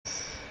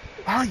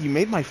Oh, you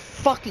made my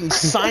fucking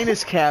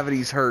sinus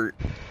cavities hurt.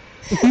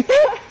 I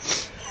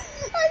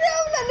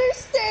don't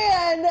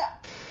understand.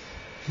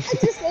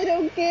 I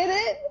don't get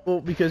it.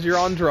 Well, because you're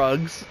on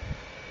drugs.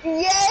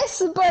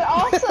 Yes, but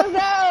also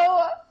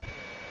no.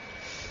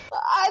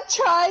 I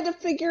tried to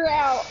figure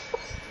out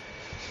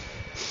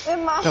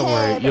in my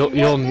head what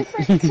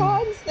different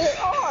kinds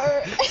there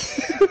are.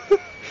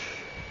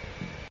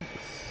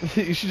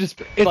 You should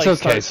just. It's like,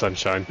 okay,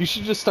 sunshine. You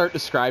should just start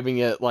describing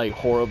it like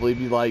horribly.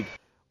 Be like,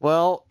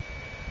 well,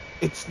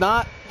 it's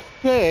not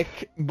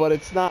thick, but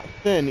it's not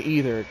thin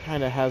either. It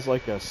kind of has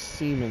like a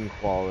semen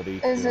quality.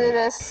 Is it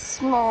a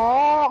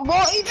small?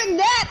 Well, even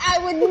that I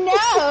would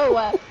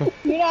know.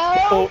 You know,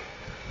 Oh.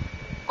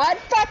 I'd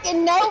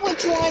fucking know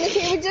which one if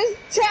he would just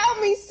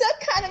tell me some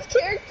kind of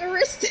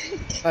characteristic.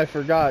 I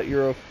forgot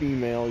you're a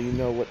female. You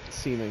know what the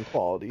semen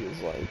quality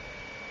is like.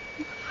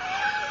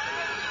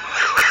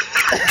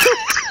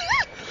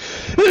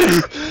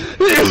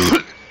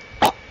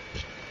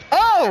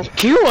 Oh!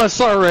 Kill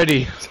us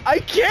already! I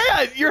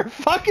can't! You're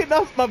fucking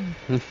up my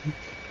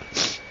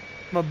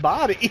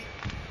body.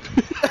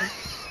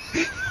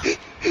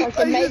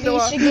 Okay, maybe you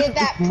should get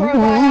that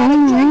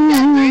probiotic drink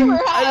that Dreamer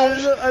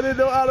has. I didn't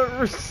know how to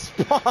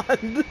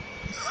respond.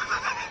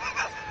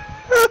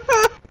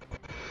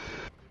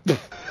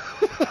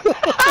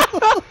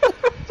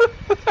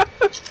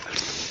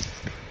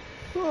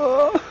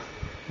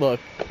 Look,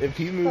 if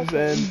he moves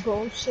in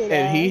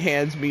and he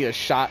hands me a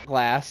shot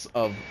glass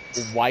of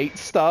white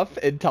stuff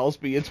and tells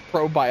me it's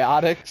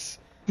probiotics,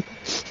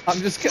 I'm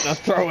just gonna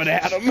throw it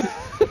at him.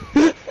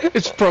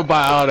 It's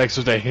probiotics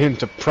with a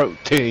hint of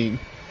protein.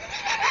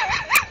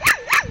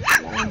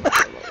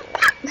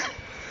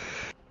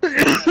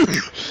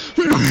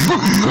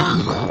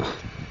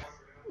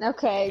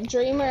 Okay,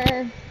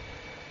 Dreamer,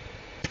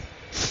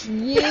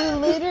 you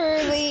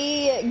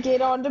literally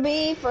get onto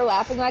me for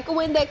laughing like a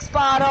Windex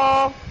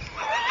bottle,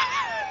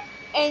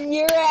 and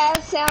your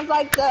ass sounds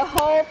like the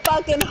whole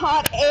fucking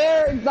hot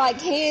air,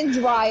 like, hand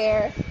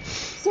dryer.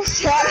 So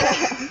shut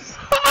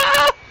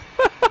up.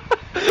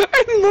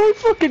 And Lloyd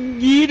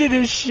fucking yeeted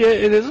his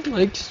shit and his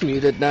mic's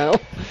muted now.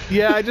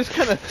 Yeah, I just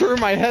kind of threw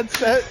my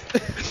headset.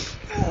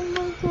 Oh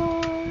my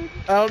god.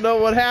 I don't know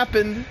what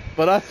happened,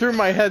 but I threw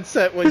my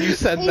headset when you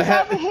said that. He's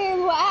over here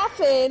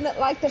laughing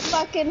like the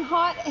fucking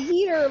hot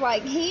heater,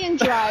 like hand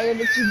dryer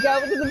that you go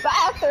to the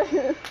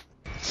bathroom.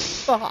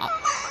 The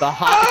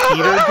hot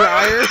heater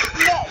dryer?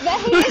 The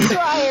hand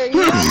dryer, you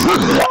know what I'm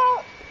talking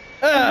about?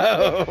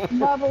 Oh.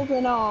 Bubbles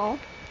and all.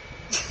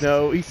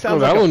 No, he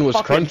sounds Oh, like that a one was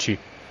fucking... crunchy.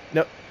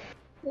 No.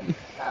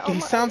 Oh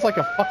He sounds like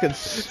a fucking...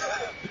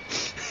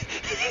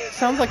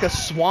 Sounds like a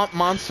swamp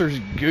monster's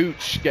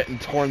gooch getting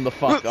torn the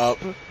fuck up.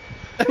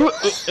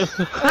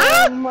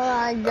 Oh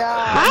my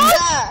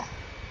god.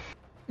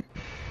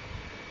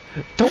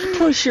 Don't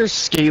push your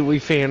scaly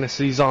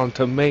fantasies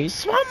onto me.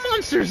 Swamp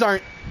monsters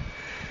aren't...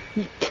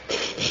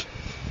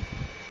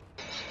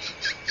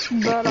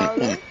 But are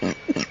they?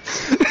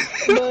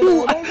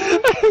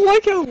 I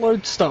like how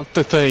Lord stopped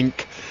to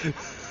think.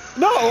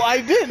 No,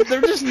 I didn't.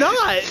 They're just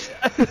not.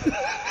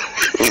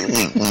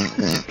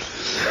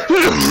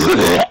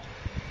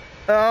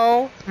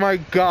 Oh my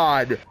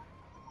god.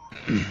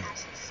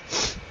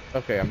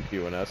 Okay, I'm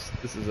queuing us.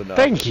 This is enough.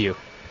 Thank you.